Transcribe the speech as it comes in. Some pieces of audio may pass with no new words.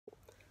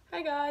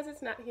Hey guys,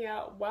 it's Nat here.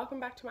 Welcome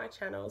back to my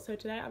channel. So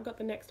today I've got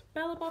the next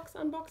Bellabox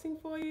unboxing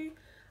for you.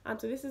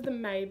 So this is the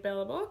May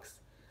Bellabox,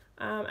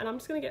 and I'm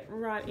just going to get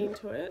right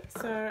into it.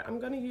 So I'm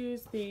going to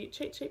use the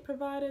cheat sheet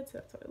provided, so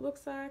that's what it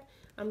looks like.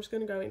 I'm just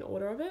going to go in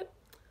order of it.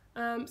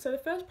 So the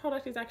first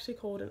product is actually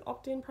called an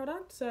opt-in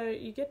product. So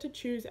you get to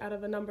choose out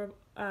of a number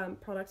of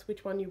products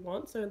which one you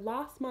want. So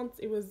last month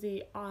it was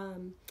the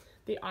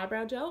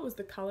eyebrow gel. It was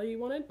the colour you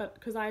wanted, but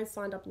because I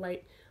signed up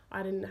late,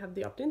 I didn't have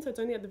the opt-in, so it's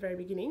only at the very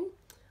beginning.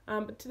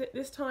 But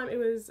this time it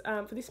was,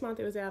 for this month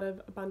it was out of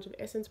a bunch of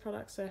Essence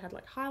products, so it had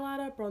like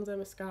highlighter, bronzer,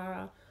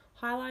 mascara,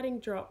 highlighting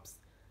drops,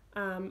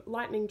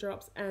 lightening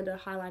drops and a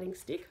highlighting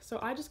stick. So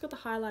I just got the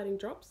highlighting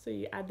drops, so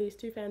you add these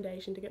to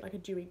foundation to get like a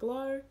dewy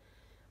glow.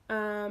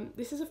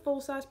 This is a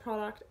full-size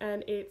product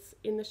and it's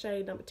in the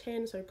shade number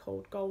 10, so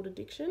called Gold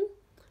Addiction.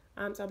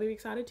 So I'll be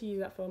excited to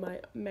use that for my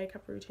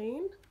makeup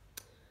routine.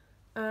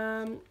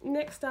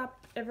 Next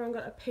up, everyone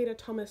got a Peter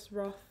Thomas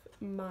Roth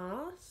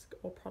mask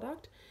or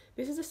product.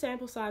 This is a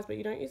sample size, but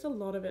you don't use a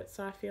lot of it,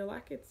 so I feel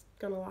like it's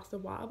gonna last a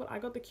while. But I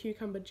got the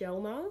cucumber gel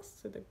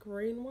mask, so the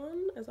green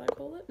one as I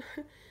call it.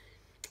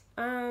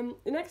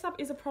 Next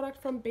up is a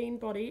product from Bean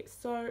Body.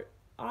 So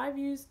I've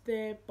used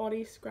their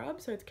body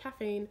scrub, so it's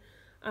caffeine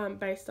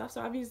based stuff.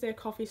 So I've used their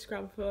coffee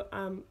scrub for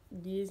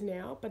years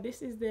now, but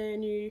this is their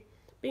new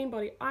Bean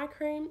Body eye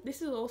cream.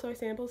 This is also a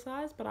sample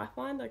size, but I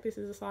find like this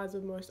is the size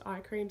of most eye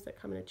creams that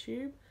come in a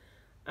tube.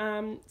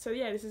 So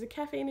yeah, this is a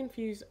caffeine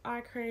infused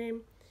eye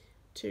cream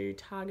to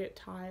target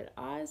tired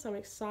eyes, so I'm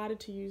excited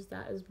to use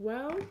that as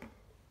well.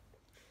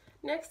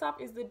 Next up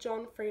is the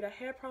Frieda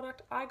hair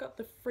product. I got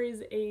the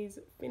Frizz Ease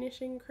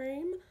finishing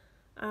cream.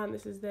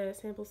 This is their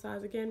sample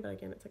size again, but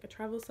again it's like a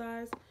travel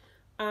size.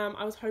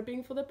 I was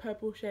hoping for the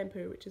purple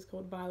shampoo, which is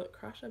called Violet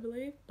Crush I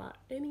believe, but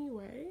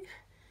anyway,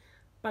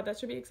 but that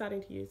should be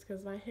exciting to use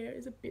because my hair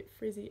is a bit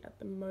frizzy at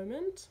the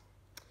moment.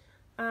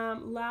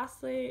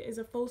 Lastly is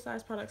a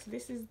full-size product. So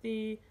this is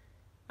the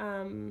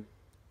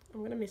I'm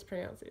going to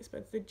mispronounce this,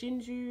 but it's the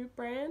Jiinju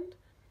brand.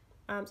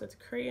 So it's a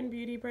Korean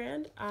beauty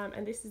brand,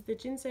 and this is the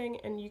Ginseng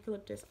and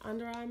Eucalyptus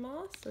under eye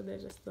mask. So they're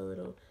just the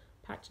little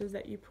patches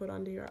that you put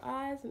under your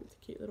eyes, and it's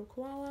a cute little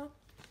koala.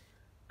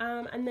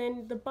 And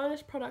then the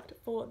bonus product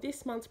for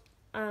this month's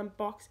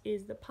box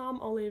is the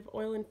Palmolive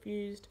oil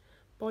infused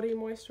body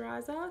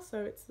moisturiser.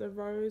 So it's the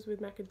rose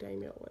with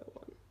macadamia oil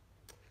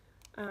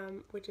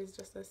one, which is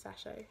just a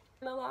sachet.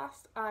 And the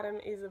last item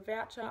is a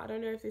voucher. I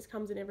don't know if this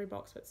comes in every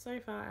box, but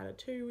so far out of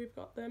 2 we've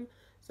got them.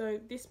 So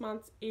this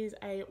month's is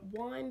a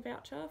wine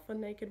voucher for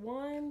Naked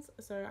Wines.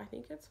 So I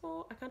think it's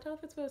for, I can't tell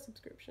if it's for a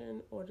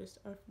subscription or just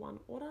a one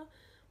order,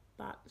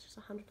 but it's just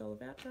a $100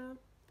 voucher.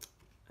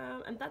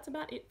 And that's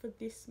about it for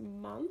this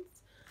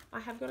month. I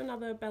have got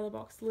another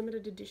Bellabox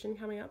limited edition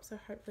coming up, so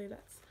hopefully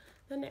that's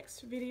the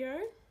next video.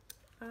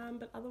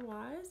 But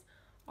otherwise,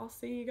 I'll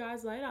see you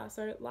guys later.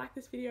 So like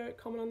this video,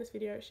 comment on this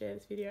video, share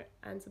this video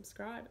and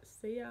subscribe.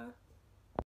 See ya.